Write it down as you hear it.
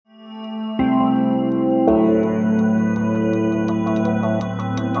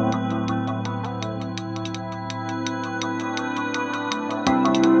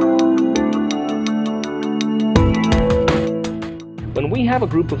have a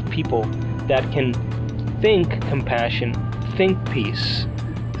group of people that can think compassion, think peace,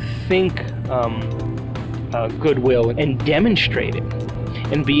 think goodwill, and demonstrate it,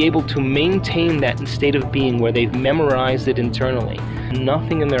 and be able to maintain that state of being where they've memorized it internally,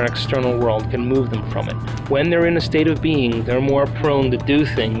 nothing in their external world can move them from it. When they're in a state of being, they're more prone to do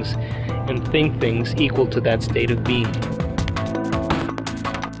things and think things equal to that state of being.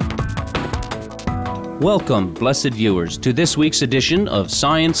 Welcome, blessed viewers, to this week's edition of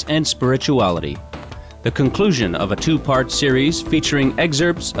Science and Spirituality, the conclusion of a two-part series featuring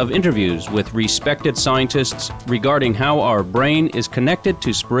excerpts of interviews with respected scientists regarding how our brain is connected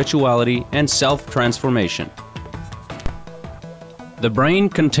to spirituality and self-transformation. The brain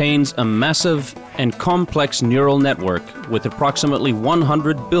contains a massive and complex neural network with approximately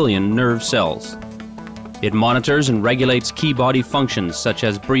 100 billion nerve cells. It monitors and regulates key body functions such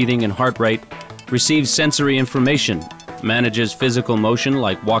as breathing and heart rate, receives sensory information, manages physical motion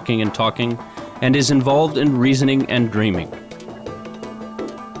like walking and talking, and is involved in reasoning and dreaming.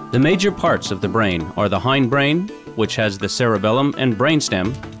 The major parts of the brain are the hindbrain, which has the cerebellum and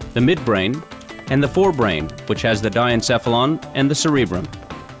brainstem, the midbrain, and the forebrain, which has the diencephalon and the cerebrum.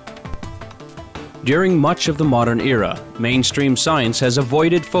 During much of the modern era, mainstream science has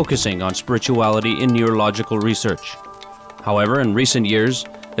avoided focusing on spirituality in neurological research. However, in recent years,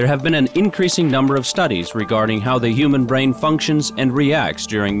 there have been an increasing number of studies regarding how the human brain functions and reacts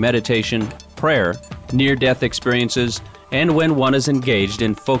during meditation, prayer, near-death experiences, and when one is engaged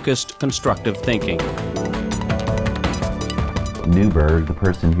in focused, constructive thinking. Newberg, the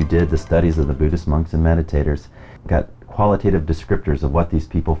person who did the studies of the Buddhist monks and meditators, got qualitative descriptors of what these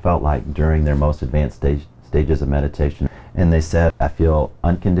people felt like during their most advanced stages of meditation. And they said, I feel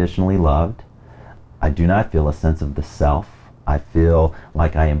unconditionally loved. I do not feel a sense of the self. I feel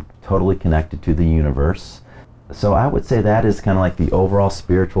like I am totally connected to the universe. So I would say that is kind of like the overall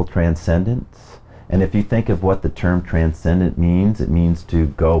spiritual transcendence. And if you think of what the term transcendent means, it means to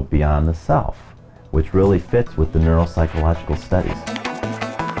go beyond the self, which really fits with the neuropsychological studies.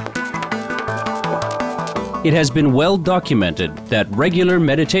 It has been well documented that regular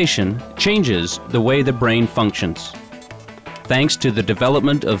meditation changes the way the brain functions. Thanks to the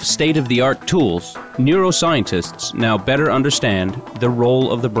development of state-of-the-art tools, neuroscientists now better understand the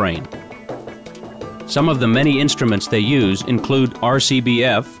role of the brain. Some of the many instruments they use include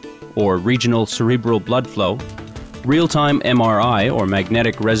RCBF, or regional cerebral blood flow, real-time MRI, or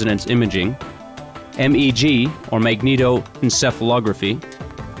magnetic resonance imaging, MEG, or magnetoencephalography,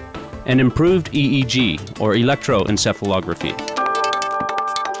 and improved EEG, or electroencephalography.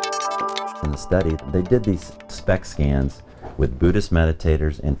 In the study, they did these SPECT scans with Buddhist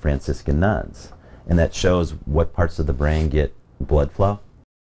meditators and Franciscan nuns, and that shows what parts of the brain get blood flow.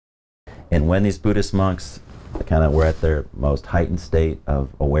 And when these Buddhist monks kind of were at their most heightened state of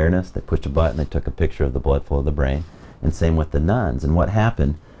awareness, they pushed a button, they took a picture of the blood flow of the brain, and same with the nuns. And what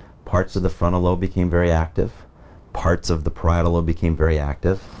happened, parts of the frontal lobe became very active, parts of the parietal lobe became very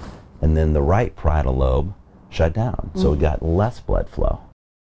active, and then the right parietal lobe shut down, so it got less blood flow.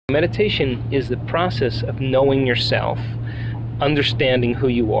 Meditation is the process of knowing yourself, understanding who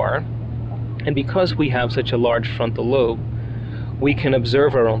you are, and because we have such a large frontal lobe, we can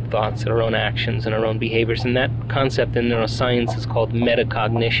observe our own thoughts and our own actions and our own behaviors, and that concept in neuroscience is called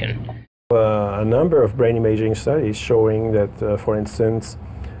metacognition. A number of brain imaging studies showing that, for instance,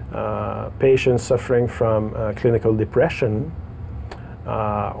 patients suffering from clinical depression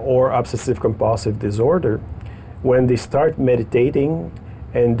or obsessive-compulsive disorder, when they start meditating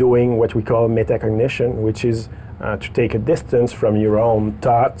and doing what we call metacognition, which is to take a distance from your own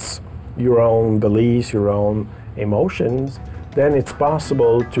thoughts, your own beliefs, your own emotions, then it's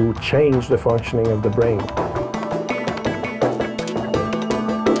possible to change the functioning of the brain.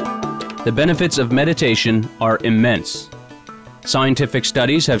 The benefits of meditation are immense. Scientific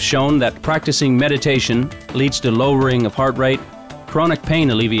studies have shown that practicing meditation leads to lowering of heart rate, chronic pain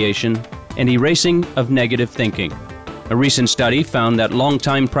alleviation, and erasing of negative thinking. A recent study found that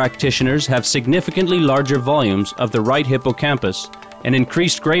longtime practitioners have significantly larger volumes of the right hippocampus and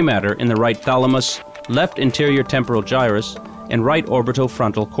increased gray matter in the right thalamus, left anterior temporal gyrus, and right orbital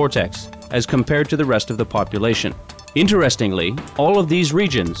frontal cortex, as compared to the rest of the population. Interestingly, all of these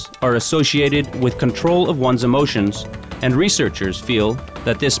regions are associated with control of one's emotions, and researchers feel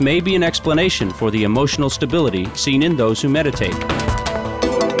that this may be an explanation for the emotional stability seen in those who meditate.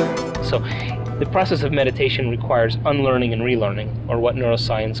 So The process of meditation requires unlearning and relearning, or what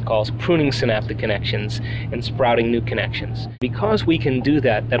neuroscience calls pruning synaptic connections and sprouting new connections. Because we can do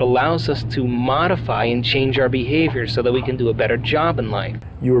that, that allows us to modify and change our behavior so that we can do a better job in life.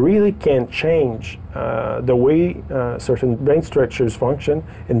 You really can't change the way certain brain structures function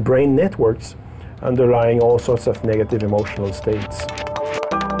and brain networks underlying all sorts of negative emotional states.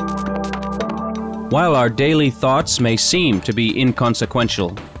 While our daily thoughts may seem to be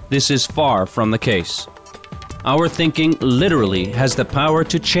inconsequential, this is far from the case. Our thinking literally has the power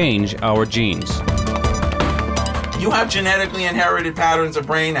to change our genes. You have genetically inherited patterns of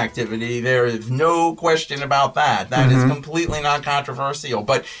brain activity. There is no question about that. That is completely non-controversial.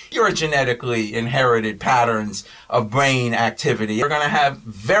 But your genetically inherited patterns of brain activity are going to have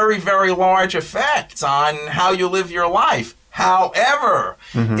very, very large effects on how you live your life. However,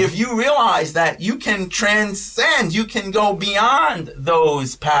 if you realize that you can transcend, you can go beyond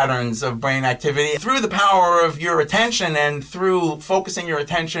those patterns of brain activity through the power of your attention and through focusing your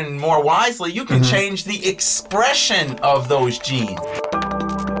attention more wisely, you can change the expression of those genes.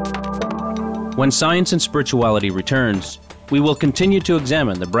 When science and spirituality returns, we will continue to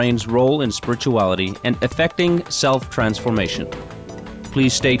examine the brain's role in spirituality and effecting self-transformation.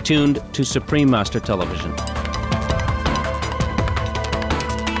 Please stay tuned to Supreme Master Television.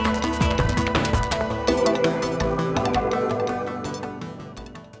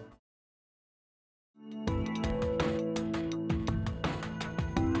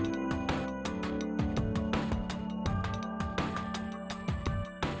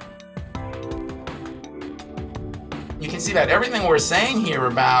 You can see that everything we're saying here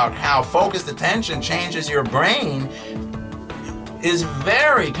about how focused attention changes your brain is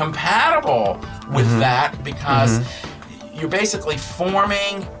very compatible with that, because you're basically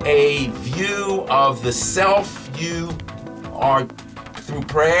forming a view of the self you are, through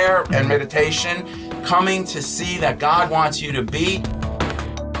prayer and meditation, coming to see that God wants you to be.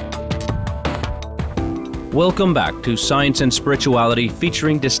 Welcome back to Science and Spirituality,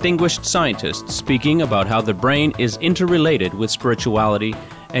 featuring distinguished scientists speaking about how the brain is interrelated with spirituality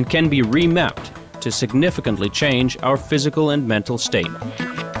and can be remapped to significantly change our physical and mental state.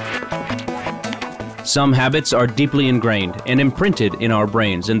 Some habits are deeply ingrained and imprinted in our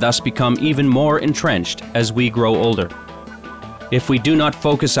brains and thus become even more entrenched as we grow older. If we do not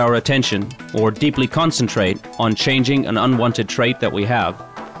focus our attention or deeply concentrate on changing an unwanted trait that we have,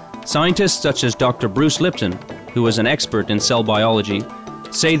 scientists such as Dr. Bruce Lipton, who is an expert in cell biology,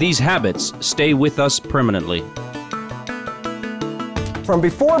 say these habits stay with us permanently. From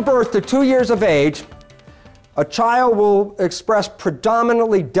before birth to 2 years of age, a child will express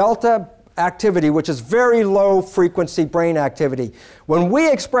predominantly delta activity, which is very low frequency brain activity. When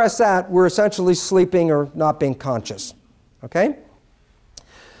we express that, we're essentially sleeping or not being conscious, okay?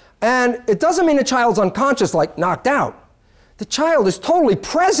 And it doesn't mean a child's unconscious, like knocked out. The child is totally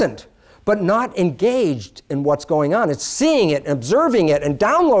present, but not engaged in what's going on. It's seeing it, observing it, and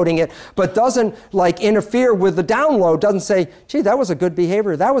downloading it, but doesn't like interfere with the download, doesn't say, gee, that was a good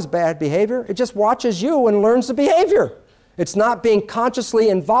behavior, that was bad behavior. It just watches you and learns the behavior. It's not being consciously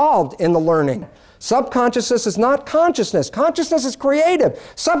involved in the learning. Subconsciousness is not consciousness. Consciousness is creative.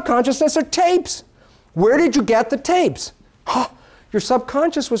 Subconsciousness are tapes. Where did you get the tapes? Your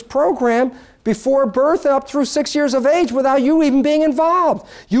subconscious was programmed before birth up through 6 years of age without you even being involved.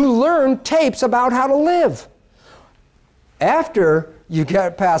 You learned tapes about how to live. After you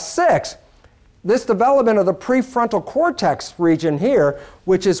get past 6, this development of the prefrontal cortex region here,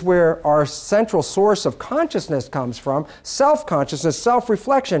 which is where our central source of consciousness comes from, self-consciousness,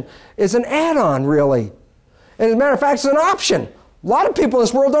 self-reflection, is an add-on, really. And as a matter of fact, it's an option. A lot of people in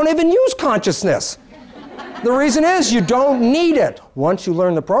this world don't even use consciousness. The reason is you don't need it. Once you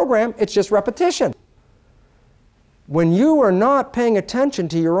learn the program, it's just repetition. When you are not paying attention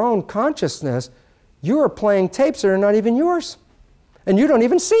to your own consciousness, you are playing tapes that are not even yours. And you don't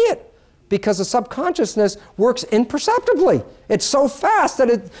even see it, because the subconsciousness works imperceptibly. It's so fast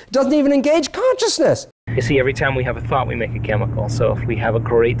that it doesn't even engage consciousness. You see, every time we have a thought, we make a chemical. So if we have a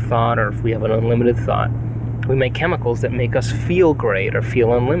great thought, or if we have an unlimited thought, we make chemicals that make us feel great or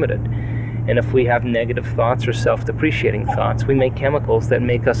feel unlimited. And if we have negative thoughts or self-depreciating thoughts, we make chemicals that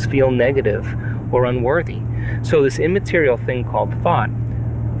make us feel negative or unworthy. So this immaterial thing called thought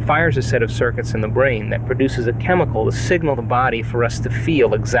fires a set of circuits in the brain that produces a chemical to signal the body for us to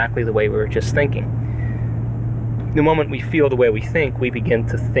feel exactly the way we were just thinking. The moment we feel the way we think, we begin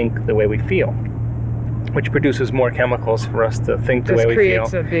to think the way we feel, which produces more chemicals for us to think the way we feel.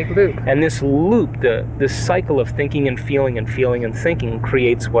 Just creates a big loop. And this loop, this cycle of thinking and feeling and feeling and thinking,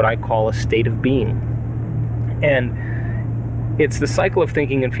 creates what I call a state of being. And It's the cycle of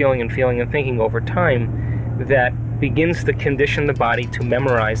thinking and feeling and feeling and thinking over time that begins to condition the body to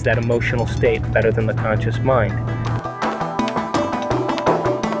memorize that emotional state better than the conscious mind.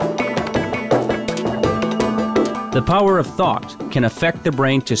 The power of thought can affect the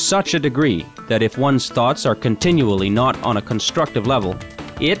brain to such a degree that if one's thoughts are continually not on a constructive level,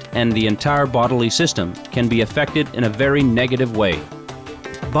 it and the entire bodily system can be affected in a very negative way.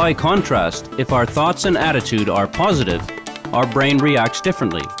 By contrast, if our thoughts and attitude are positive, our brain reacts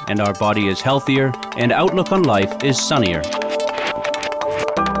differently and our body is healthier and outlook on life is sunnier.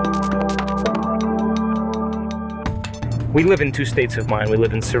 We live in two states of mind. We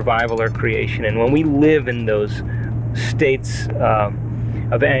live in survival or creation, and when we live in those states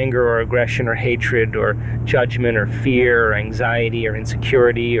of anger or aggression or hatred or judgment or fear or anxiety or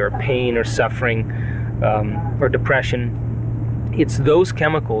insecurity or pain or suffering or depression, it's those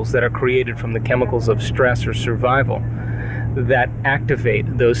chemicals that are created from the chemicals of stress or survival that activate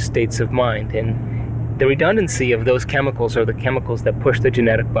those states of mind. And the redundancy of those chemicals are the chemicals that push the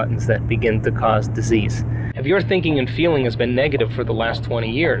genetic buttons that begin to cause disease. If your thinking and feeling has been negative for the last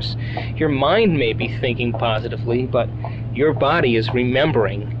 20 years, your mind may be thinking positively, but your body is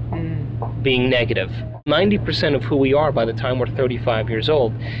remembering being negative. 90% of who we are by the time we're 35 years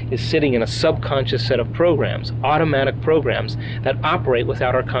old is sitting in a subconscious set of programs, automatic programs that operate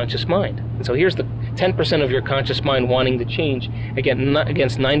without our conscious mind. And so here's the 10% of your conscious mind wanting to change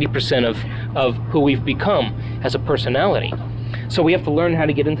against 90% of who we've become as a personality. So we have to learn how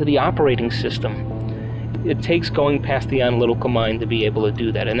to get into the operating system. It takes going past the analytical mind to be able to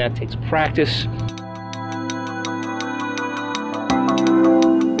do that, and that takes practice.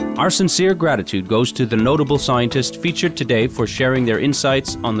 Our sincere gratitude goes to the notable scientists featured today for sharing their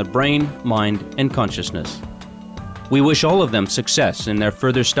insights on the brain, mind, and consciousness. We wish all of them success in their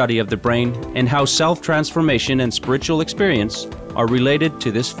further study of the brain and how self-transformation and spiritual experience are related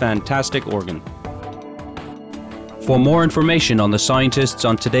to this fantastic organ. For more information on the scientists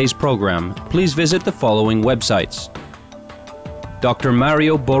on today's program, please visit the following websites: Dr.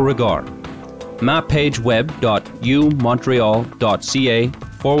 Mario Beauregard,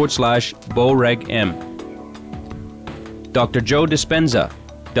 mapageWeb.umontreal.ca/Beauregm. Dr. Joe Dispenza,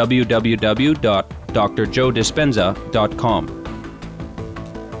 www.drjoedispenza.com.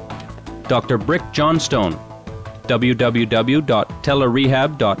 Dr. Brick Johnstone,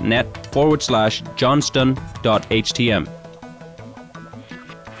 www.telerehab.net/Johnston.htm.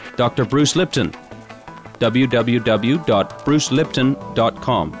 Dr. Bruce Lipton,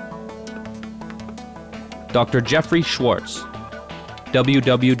 www.brucelipton.com. Dr. Jeffrey Schwartz,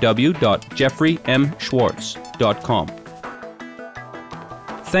 www.jeffreymschwartz.com.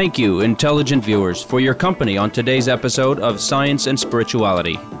 Thank you, intelligent viewers, for your company on today's episode of Science and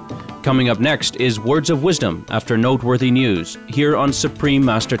Spirituality. Coming up next is Words of Wisdom after noteworthy news here on Supreme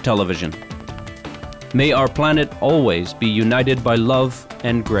Master Television. May our planet always be united by love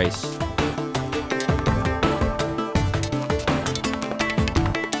and grace.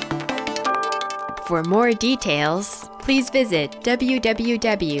 For more details, please visit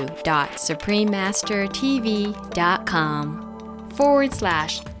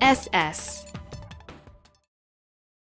www.suprememastertv.com/SS